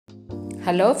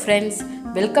Hello friends,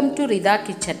 welcome to Rida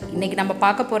kitchen. இன்றைக்கி நம்ம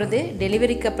பார்க்க போகிறது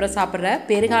டெலிவரிக்கு அப்புறம் சாப்பிட்ற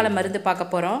பெருங்கால மருந்து பார்க்க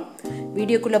போகிறோம்.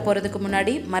 வீடியோக்குள்ளே போகிறதுக்கு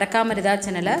முன்னாடி மறக்காமல் ரிதா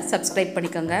சேனலை சப்ஸ்கிரைப்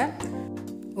பண்ணிக்கோங்க.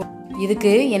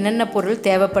 இதுக்கு என்னென்ன பொருள்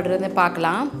தேவைப்படுறதுன்னு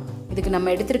பார்க்கலாம். இதுக்கு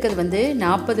நம்ம எடுத்துருக்கிறது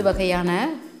 40 வகையான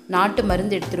நாட்டு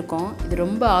மருந்து எடுத்திருக்கோம். இது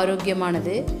ரொம்ப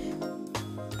ஆரோக்கியமானது,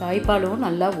 தாய்ப்பாலும்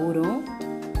நல்லா ஊறும்.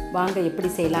 வாங்க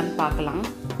எப்படி செய்யலான்னு பார்க்கலாம்.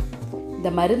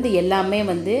 இந்த மருந்து எல்லாமே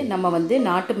நம்ம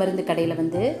நாட்டு மருந்து கடையில்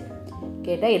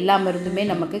கேட்டால் எல்லா மருந்துமே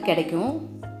நமக்கு கிடைக்கும்.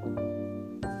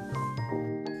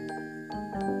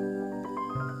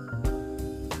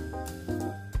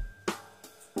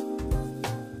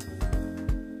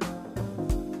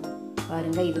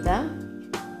 பாருங்கள், இதுதான்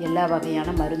எல்லா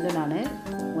வகையான மருந்தும் நான்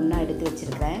ஒன்றா எடுத்து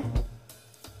வச்சுருக்கிறேன்.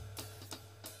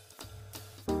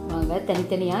 வாங்க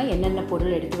தனித்தனியாக என்னென்ன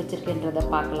பொருள் எடுத்து வச்சுருக்கேன்றதை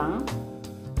பார்க்கலாம்.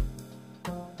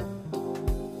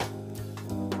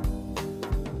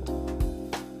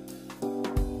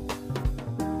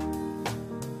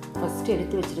 ஃபஸ்ட்டு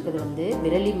எடுத்து வச்சுருக்கிறது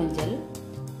விரலி மஞ்சள்.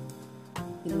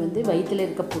 இது வயிற்றில்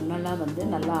இருக்க புண்ணெல்லாம்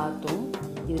நல்லா ஆற்றும்.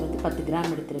 இது 10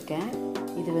 கிராம் எடுத்திருக்கேன்.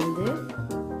 இது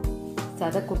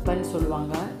சதக்குப்பைன்னு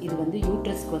சொல்லுவாங்க. இது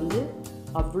யூட்ரஸ்க்கு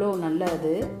அவ்வளோ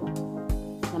நல்லது.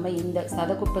 நம்ம இந்த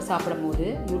சதக்குப்பை சாப்பிடும் போது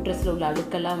யூட்ரஸில் உள்ள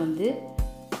அழுக்கெல்லாம்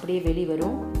அப்படியே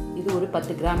வெளிவரும். இது ஒரு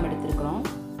 10 கிராம் எடுத்துருக்குறோம்.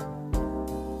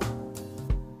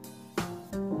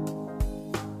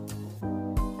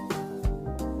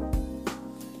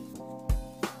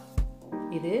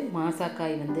 இது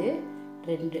மாசாக்காய் 2.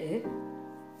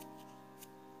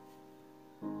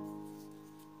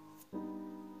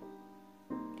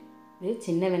 இது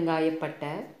சின்ன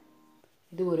வெங்காயப்பட்டை.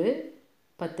 இது ஒரு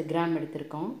 10 கிராம்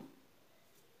எடுத்திருக்கோம்.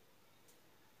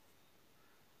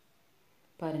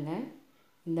 பாருங்கள்,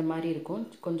 இந்த மாதிரி இருக்கும்.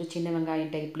 கொஞ்சம் சின்ன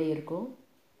வெங்காயம் டைப்லேயே இருக்கும்.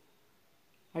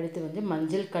 அடுத்து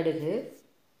மஞ்சள் கடுகு.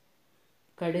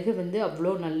 கடுகு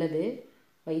அவ்வளோ நல்லது.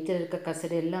 வயிற்றில் இருக்க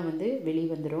கசடு எல்லாம் வெளியே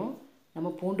வந்துடும். நம்ம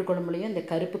பூண்டு குழம்புலையும் இந்த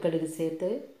கருப்பு கடுகு சேர்த்து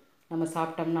நம்ம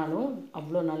சாப்பிட்டோம்னாலும்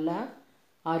அவ்வளோ நல்லா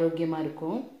ஆரோக்கியமாக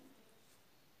இருக்கும்.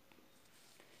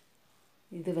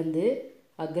 இது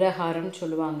அக்ரஹாரம்னு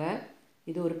சொல்லுவாங்க.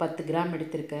 இது ஒரு 10 கிராம்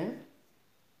எடுத்திருக்கேன்.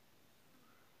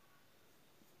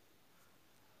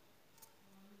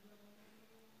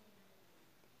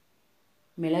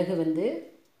 மிளகு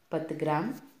 10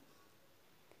 கிராம்.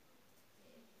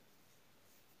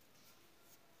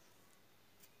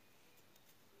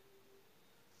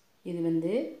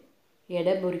 இது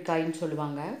எடம்புரிக்காயின்னு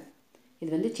சொல்லுவாங்க.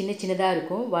 இது சின்ன சின்னதாக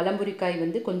இருக்கும். வலம்புரிக்காய்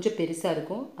கொஞ்சம் பெருசாக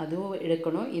இருக்கும், அதுவும்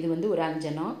எடுக்கணும். இது ஒரு 5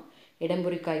 எண்ணம்.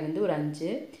 எடம்புரிக்காய் ஒரு 5.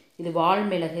 இது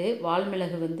வால்மிளகு.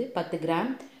 வால்மிளகு 10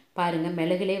 கிராம். பாருங்கள்,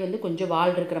 மிளகுலே கொஞ்சம்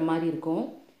வால் இருக்கிற மாதிரி இருக்கும்.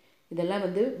 இதெல்லாம்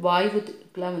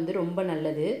வாயுவுக்குலாம் ரொம்ப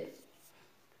நல்லது.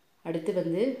 அடுத்து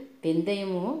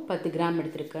வெந்தயமும் 10 கிராம்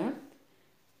எடுத்திருக்கேன்.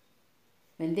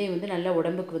 வெந்தயம் நல்லா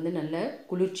உடம்புக்கு நல்ல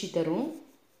குளிர்ச்சி தரும்.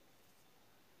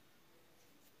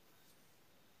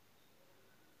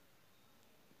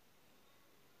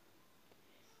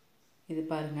 இது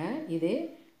பாருங்கள், இது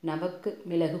நவக்கு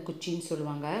மிளகு குச்சின்னு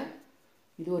சொல்லுவாங்க.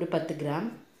 இது ஒரு 10 கிராம்.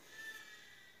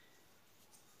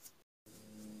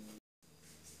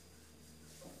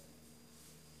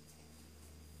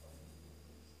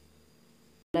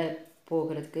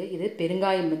 போகிறதுக்கு இது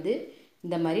பெருங்காயம்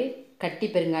இந்த மாதிரி கட்டி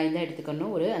பெருங்காயம் தான்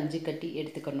எடுத்துக்கணும். ஒரு 5 கட்டி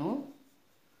எடுத்துக்கணும்.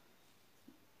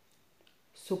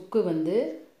 சுக்கு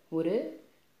ஒரு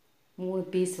 3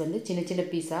 பீஸ் சின்ன சின்ன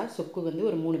பீஸாக சுக்கு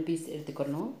ஒரு 3 பீஸ்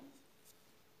எடுத்துக்கணும்.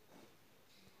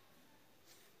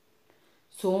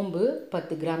 சோம்பு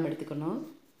 10 கிராம் எடுத்துக்கணும்.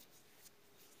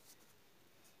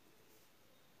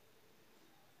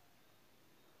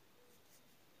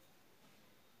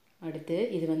 அடுத்து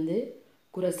இது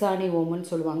குரசாணி ஓமம்னு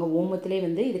சொல்லுவாங்க. ஓமத்திலே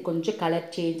இது கொஞ்சம்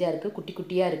கலர் சேஞ்சாக இருக்குது, குட்டி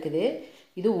குட்டியாக இருக்குது.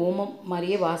 இது ஓமம்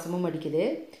மாதிரியே வாசமும் அடிக்குது.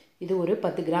 இது ஒரு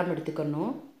 10 கிராம்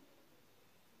எடுத்துக்கணும்.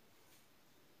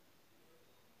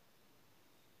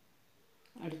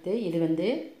 அடுத்து இது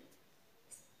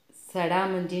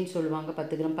சடாமஞ்சின்னு சொல்லுவாங்க.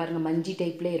 10 கிராம். பாருங்கள், மஞ்சி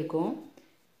டைப்லேயே இருக்கும்.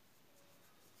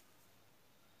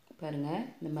 பாருங்கள்,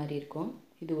 இந்த மாதிரி இருக்கும்.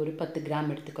 இது ஒரு 10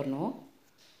 கிராம் எடுத்துக்கணும்.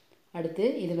 அடுத்து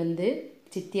இது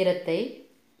சித்திரத்தை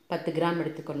 10 கிராம்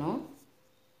எடுத்துக்கணும்.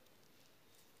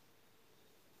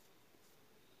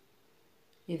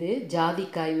 இது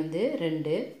ஜாதிக்காய்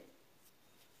 2.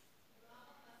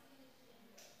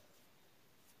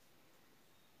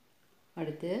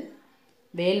 அடுத்து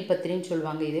வேல் பத்திரின்னு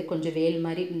சொல்லுவாங்க. இது கொஞ்சம் வேல்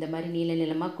மாதிரி இந்த மாதிரி நீல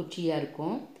நிலமாக குச்சியாக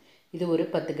இருக்கும். இது ஒரு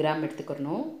 10 கிராம்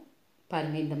எடுத்துக்கணும்.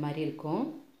 பாருங்கள், இந்த மாதிரி இருக்கும்.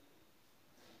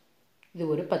 இது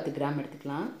ஒரு 10 கிராம்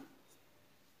எடுத்துக்கலாம்.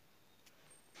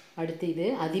 அடுத்து இது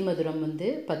அதிமதுரம்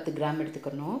 10 கிராம்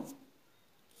எடுத்துக்கணும்.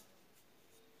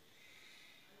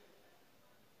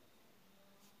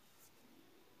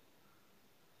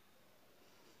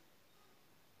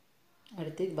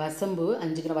 அடுத்து வசம்பு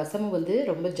 5 கிராம். வசம்பு வந்து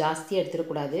ரொம்ப ஜாஸ்தியாக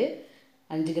எடுத்துடக்கூடாது,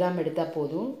 5 கிராம் எடுத்தால்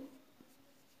போதும்.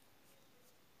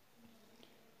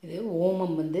 இது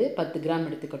ஓமம் வந்து 10 கிராம்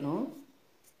எடுத்துக்கணும்.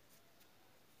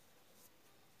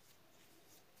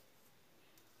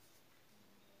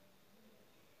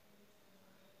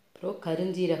 அப்புறம்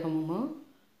கருஞ்சீரகமும்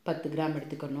 10 கிராம்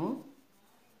எடுத்துக்கணும்.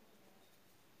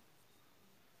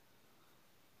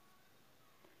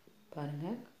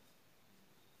 பாருங்கள்.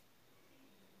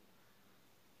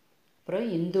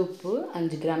 அப்புறம் இந்துப்பு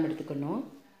 5 கிராம் எடுத்துக்கணும்.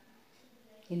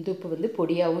 இந்துப்பு வந்து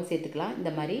பொடியாகவும் சேர்த்துக்கலாம், இந்த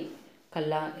மாதிரி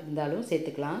கல்லாக இருந்தாலும்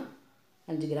சேர்த்துக்கலாம்.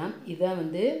 5 கிராம். இதான்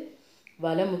வந்து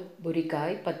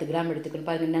வலம்புரிக்காய் 10 கிராம் எடுத்துக்கணும்.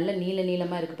 பாருங்கள், நல்ல நீள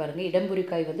நீளமாக இருக்குது பாருங்கள்.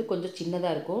 இடம்புரிக்காய் வந்து கொஞ்சம்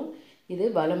சின்னதாக இருக்கும், இது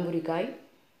வலம்புரிக்காய்.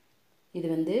 இது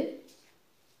வந்து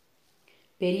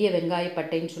பெரிய வெங்காய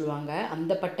பட்டைன்னு சொல்லுவாங்க,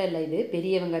 அந்த பட்டை இல்லை, இது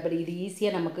பெரிய வெங்காய பட்டை. இது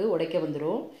ஈஸியாக நமக்கு உடைக்க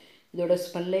வந்துடும், இதோட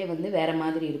ஸ்மெல்லே வந்து வேறு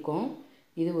மாதிரி இருக்கும்.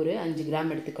 இது ஒரு 5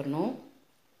 கிராம் எடுத்துக்கணும்.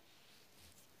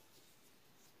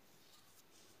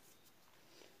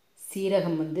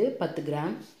 சீரகம் வந்து 10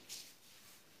 கிராம்.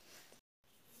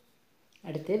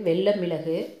 அடுத்து வெள்ளை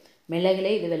மிளகு,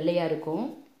 மிளகுலே இது வெள்ளையாக இருக்கும்,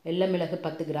 வெள்ளை மிளகு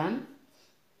 10 கிராம்.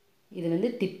 இது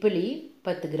வந்து திப்பிலி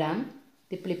 10 கிராம்.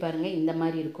 திப்பிலி பாருங்கள், இந்த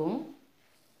மாதிரி இருக்கும்,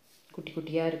 குட்டி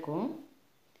குட்டியாக இருக்கும்,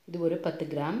 இது ஒரு 10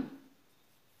 கிராம்.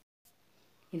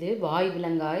 இது வாய்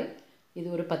விலங்காய், இது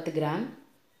ஒரு 10 கிராம்.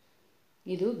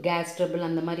 இது கேஸ் ட்ரபிள்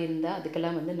அந்த மாதிரி இருந்தால்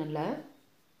அதுக்கெல்லாம் வந்து நல்லா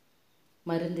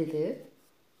மருந்து இது.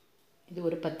 இது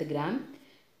ஒரு 10 கிராம்.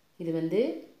 இது வந்து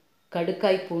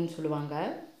கடுக்காய் பூன்னு சொல்லுவாங்க,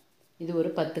 இது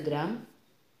ஒரு 10 கிராம்.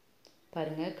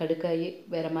 பாருங்கள், கடுக்காய்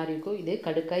வேறு மாதிரி இருக்கும், இது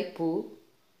கடுக்காய் பூ.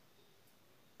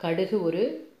 கடுகு ஒரு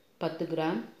 10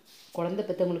 கிராம். குழந்தை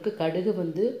பெற்றவங்களுக்கு கடுகு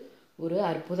வந்து ஒரு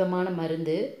அற்புதமான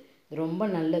மருந்து, ரொம்ப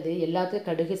நல்லது. எல்லாத்துக்கும்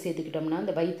கடுகு சேர்த்துக்கிட்டோம்னா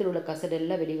அந்த வயிற்றில் உள்ள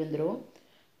கசடெல்லாம் வெளிவந்துடும்.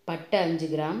 பட்டை 5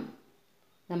 கிராம்,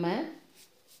 நம்ம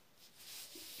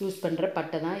யூஸ் பண்ணுற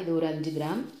பட்டை தான், இது ஒரு 5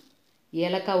 கிராம்.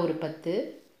 ஏலக்காய் ஒரு 10,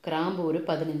 கிராம்பு ஒரு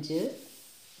 15.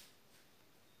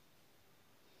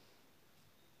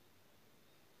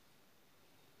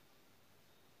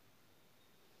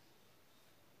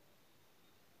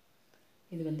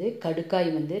 இது வந்து கடுக்காய்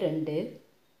வந்து 2.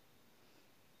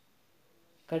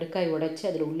 கடுக்காய் உடைச்சி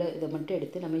அதில் உள்ள இதை மட்டும்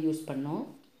எடுத்து நம்ம யூஸ் பண்ணோம்.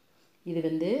 இது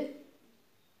வந்து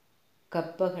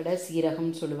கப்பகடை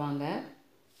சீரகம்னு சொல்லுவாங்க,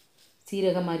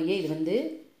 சீரகம் மாதிரியே இது வந்து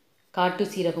காட்டு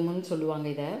சீரகம்னு சொல்லுவாங்க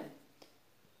இதை.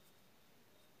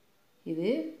 இது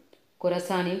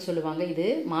குரசானின்னு சொல்லுவாங்க, இது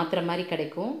மாத்திரை மாதிரி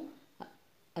கிடைக்கும்,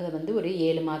 அதை வந்து ஒரு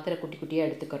 7 மாத்திரை குட்டி குட்டியாக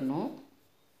எடுத்துக்கணும்.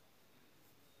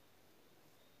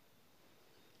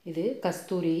 இது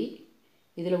கஸ்தூரி,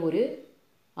 இதில் ஒரு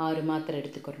 6 மாத்திரை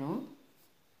எடுத்துக்கணும்.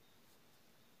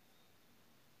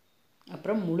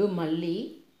 அப்புறம் முழு மல்லி,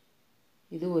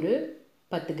 இது ஒரு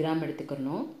 10 கிராம்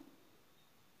எடுத்துக்கணும்.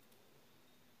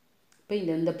 இப்போ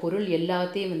இந்த பொருள்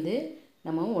எல்லாத்தையும் வந்து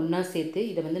நம்ம ஒன்றா சேர்த்து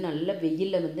இதை வந்து நல்லா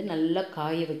வெயிலில் வந்து நல்லா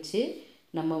காய வச்சு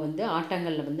நம்ம வந்து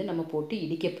ஆட்டாங்கல்ல வந்து நம்ம போட்டு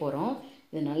இடிக்க போகிறோம்.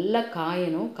 இது நல்லா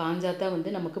காயணும், காஞ்சாதான்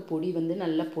வந்து நமக்கு பொடி வந்து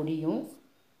நல்லா பொடியும்.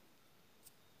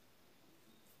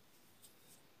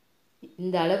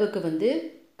 இந்த அளவுக்கு வந்து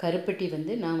கருப்பட்டி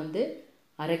வந்து நான் வந்து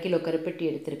 1/2 கிலோ கருப்பட்டி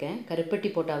எடுத்திருக்கேன். கருப்பட்டி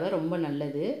போட்டால் தான் ரொம்ப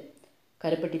நல்லது,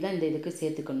 கருப்பட்டி தான் இந்த இதுக்கு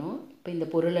சேர்த்துக்கணும். இப்போ இந்த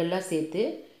பொருளெல்லாம் சேர்த்து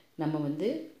நம்ம வந்து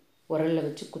உரலில்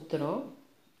வச்சு குத்துறோம்.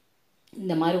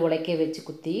 இந்த மாதிரி உடைக்க வச்சு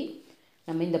குத்தி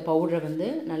நம்ம இந்த பவுடரை வந்து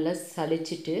நல்லா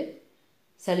சலிச்சு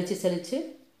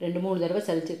 2-3 தடவை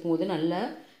சலிச்சிக்கும் போது நல்லா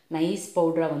நைஸ்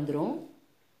பவுடராக வந்துடும்.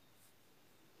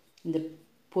 இந்த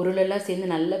பொருளெல்லாம் சேர்ந்து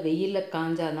நல்லா வெயிலில்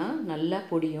காஞ்சாதான் நல்லா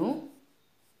பொடியும்.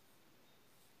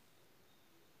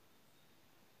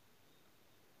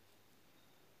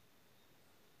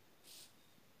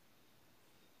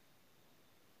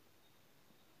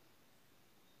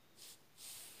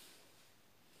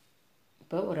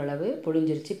 இப்போ ஓரளவு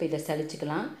பொழிஞ்சிருச்சு. இப்போ இதை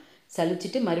சலிச்சுக்கலாம்.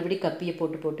 சலிச்சுட்டு மறுபடியும் கப்பியை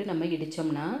போட்டு நம்ம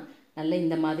இடித்தோம்னா நல்ல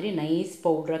இந்த மாதிரி நைஸ்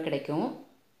பவுடராக கிடைக்கும்.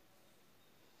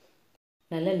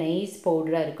 நல்ல நைஸ்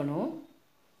பவுடராக இருக்கணும்,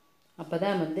 அப்போ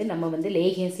தான் வந்து நம்ம வந்து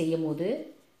லேகியம் செய்யும் போது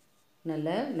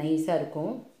நல்லா நைஸாக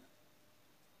இருக்கும்.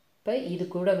 இப்போ இது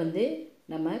கூட வந்து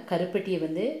நம்ம கருப்பட்டியை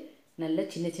வந்து நல்ல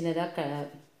சின்ன சின்னதாக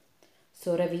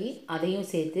சொரவி அதையும்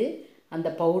சேர்த்து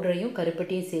அந்த பவுடரையும்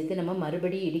கருப்பட்டியும் சேர்த்து நம்ம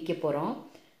மறுபடியும் இடிக்க போகிறோம்.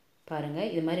 பாருங்கள்,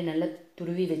 இது மாதிரி நல்லா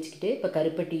துருவி வச்சுக்கிட்டு இப்போ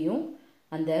கருப்பட்டியும்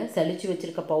அந்த சலிச்சு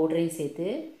வச்சுருக்க பவுடரையும் சேர்த்து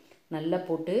நல்லா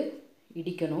போட்டு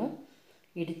இடிக்கணும்.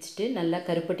 இடிச்சிட்டு நல்லா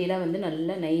கருப்பட்டிலாம் வந்து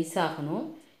நல்லா நைஸாகணும்.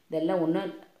 இதெல்லாம் ஒன்றா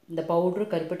இந்த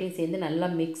பவுட்ரும் கருப்பட்டியும் சேர்ந்து நல்லா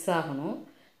மிக்ஸ் ஆகணும்,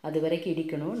 அது வரைக்கும்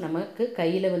இடிக்கணும். நமக்கு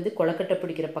கையில் வந்து கொழக்கட்டை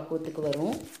பிடிக்கிற பக்குவத்துக்கு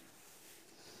வரும்.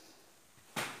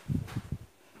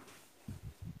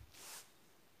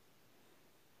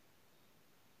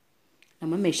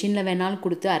 நம்ம மெஷினில் வேணாலும்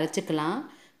கொடுத்து அரைச்சிக்கலாம்.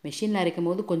 மெஷினில் அரைக்கும்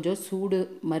போது கொஞ்சம் சூடு,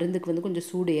 மருந்துக்கு வந்து கொஞ்சம்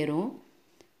சூடு ஏறும்.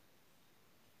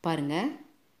 பாருங்கள்,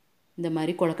 இந்த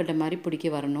மாதிரி கொழுக்கட்டை மாதிரி பிடிக்க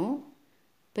வரணும்.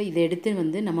 இப்போ இதை எடுத்து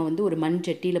வந்து நம்ம வந்து ஒரு மண்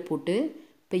சட்டியில் போட்டு,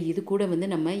 இப்போ இது கூட வந்து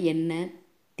நம்ம எண்ணெய்,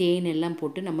 தேன் எல்லாம்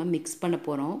போட்டு நம்ம மிக்ஸ் பண்ண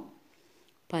போகிறோம்.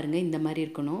 பாருங்கள், இந்த மாதிரி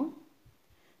இருக்கணும்.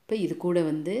 இப்போ இது கூட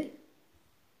வந்து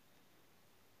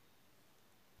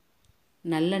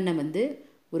நல்லெண்ணெய் வந்து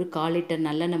ஒரு 1/4 லிட்டர்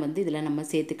நல்லெண்ணெய் வந்து இதில் நம்ம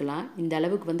சேர்த்துக்கலாம். இந்த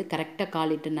அளவுக்கு வந்து கரெக்டாக 1/4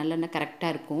 லிட்டர் நல்லெண்ணெய்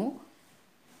கரெக்டாக இருக்கும்.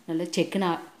 நல்லா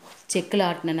செக்கில்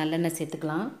ஆட்டின நல்லெண்ணெய்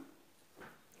சேர்த்துக்கலாம்.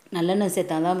 நல்லெண்ணெய்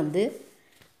சேர்த்தா தான் வந்து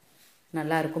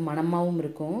நல்லாயிருக்கும், மணமாகவும்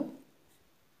இருக்கும்.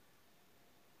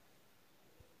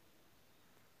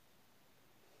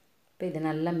 இப்போ இதை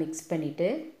நல்லா மிக்ஸ் பண்ணிவிட்டு,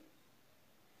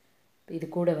 இது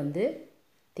கூட வந்து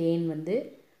தேன் வந்து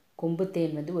கொம்பு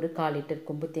தேன் வந்து ஒரு 1/4 லிட்டர்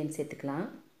கொம்பு தேன் சேர்த்துக்கலாம்.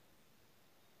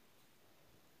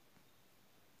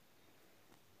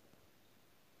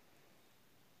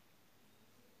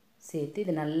 சேர்த்து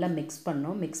இதை நல்லா மிக்ஸ்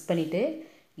பண்ணணும். மிக்ஸ் பண்ணிவிட்டு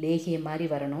லேகிய மாதிரி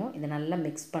வரணும். இதை நல்லா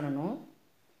மிக்ஸ் பண்ணணும்.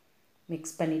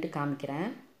 மிக்ஸ் பண்ணிவிட்டு காமிக்கிறேன்.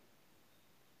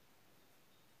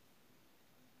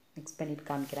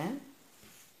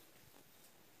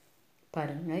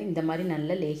 பாருங்கள், இந்த மாதிரி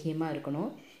நல்ல லேகியமாக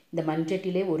இருக்கணும். இந்த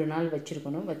மண்சட்டிலே ஒரு நாள்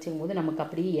வச்சுருக்கணும். வச்சுக்கும் போது நமக்கு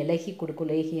அப்படியே இலகி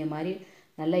கொடுக்கும். லேகிய மாதிரி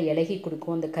நல்லா இலகி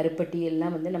கொடுக்கும். அந்த கருப்பட்டி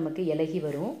எல்லாம் வந்து நமக்கு இலகி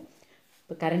வரும்.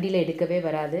 இப்போ கரண்டியில் எடுக்கவே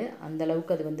வராது,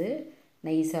 அந்தளவுக்கு அது வந்து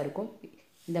நைஸாக இருக்கும்.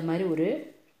 இந்த மாதிரி ஒரு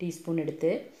டீஸ்பூன் எடுத்து,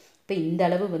 இப்போ இந்த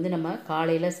அளவு வந்து நம்ம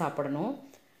காலையில் சாப்பிடணும்.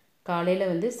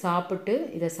 காலையில் வந்து சாப்பிட்டு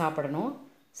இதை சாப்பிடணும்.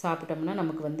 சாப்பிட்டோம்னா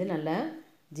நமக்கு வந்து நல்லா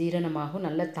ஜீரணமாகும்,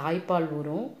 நல்ல தாய்ப்பால்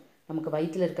ஊறும். நமக்கு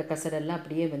வயிற்றில் இருக்க கசடெல்லாம்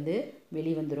அப்படியே வந்து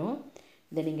வெளியே வந்துடும்.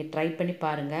 இதை நீங்கள் ட்ரை பண்ணி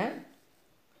பாருங்கள்.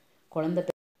 குழந்தை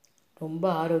ரொம்ப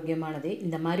ஆரோக்கியமானது.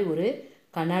 இந்த மாதிரி ஒரு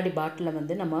கண்ணாடி பாட்டிலில்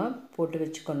வந்து நம்ம போட்டு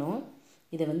வச்சுக்கணும்.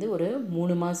 இதை வந்து ஒரு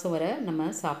 3 மாதம் வரை நம்ம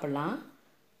சாப்பிட்லாம்.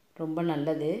 ரொம்ப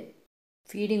நல்லது.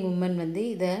 ஃபீடிங் உமன் வந்து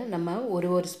இதை நம்ம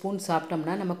ஒரு ஸ்பூன்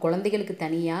சாப்பிட்டோம்னா நம்ம குழந்தைகளுக்கு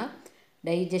தனியாக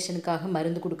டைஜஷனுக்காக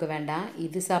மருந்து கொடுக்க வேண்டாம்.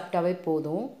 இது சாப்பிட்டாவே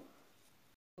போதும்.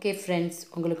 ஓகே ஃப்ரெண்ட்ஸ்,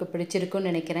 உங்களுக்கு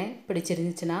பிடிச்சிருக்குன்னு நினைக்கிறேன்.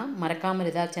 பிடிச்சிருந்துச்சுன்னா மறக்காமல்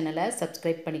ரிதா சேனலை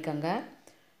சப்ஸ்கிரைப் பண்ணிக்கோங்க.